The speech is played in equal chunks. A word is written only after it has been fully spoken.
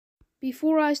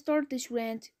Before I start this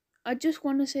rant, I just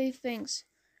want to say things.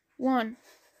 1.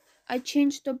 I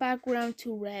changed the background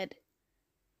to red.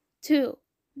 2.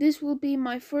 This will be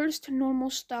my first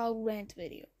normal style rant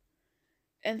video.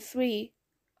 And 3.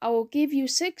 I will give you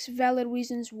 6 valid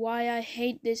reasons why I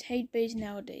hate this hate base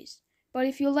nowadays. But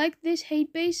if you like this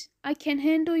hate base, I can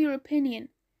handle your opinion.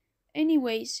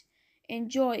 Anyways,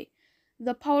 enjoy.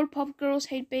 The Powerpuff Girls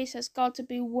hate base has got to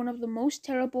be one of the most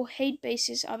terrible hate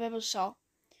bases I've ever saw.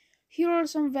 Here are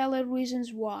some valid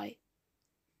reasons why.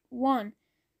 1.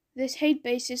 This hate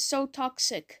base is so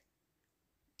toxic.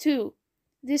 2.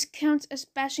 This counts as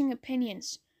bashing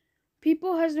opinions.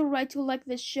 People has the right to like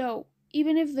this show,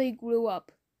 even if they grew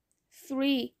up.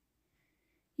 3.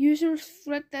 Users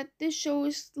threat that this show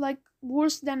is like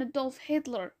worse than Adolf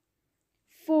Hitler.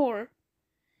 4.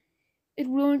 It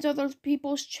ruins other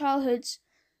people's childhoods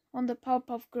on the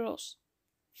Powerpuff Girls.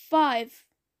 5.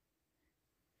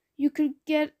 You could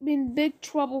get in big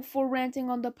trouble for ranting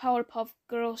on the Powerpuff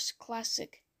Girls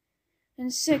classic.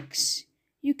 And 6.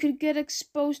 You could get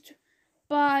exposed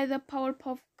by the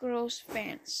Powerpuff Girls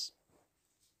fans.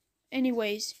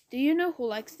 Anyways, do you know who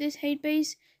likes this hate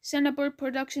base? Cenobird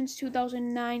Productions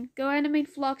 2009, Go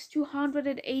Animate Vlogs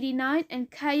 289,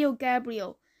 and Kaio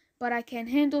Gabriel. But I can't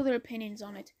handle their opinions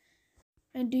on it.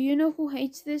 And do you know who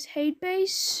hates this hate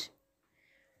base?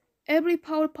 Every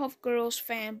Powerpuff Girls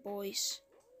fanboys.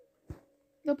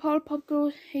 The Powerpuff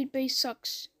Girls hate base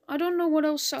sucks. I don't know what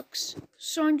else sucks,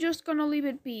 so I'm just gonna leave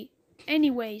it be.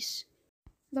 Anyways,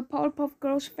 the Powerpuff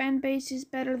Girls fan base is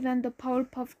better than the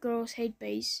Powerpuff Girls hate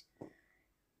base.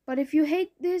 But if you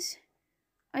hate this,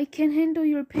 I can handle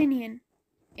your opinion.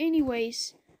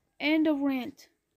 Anyways, end of rant.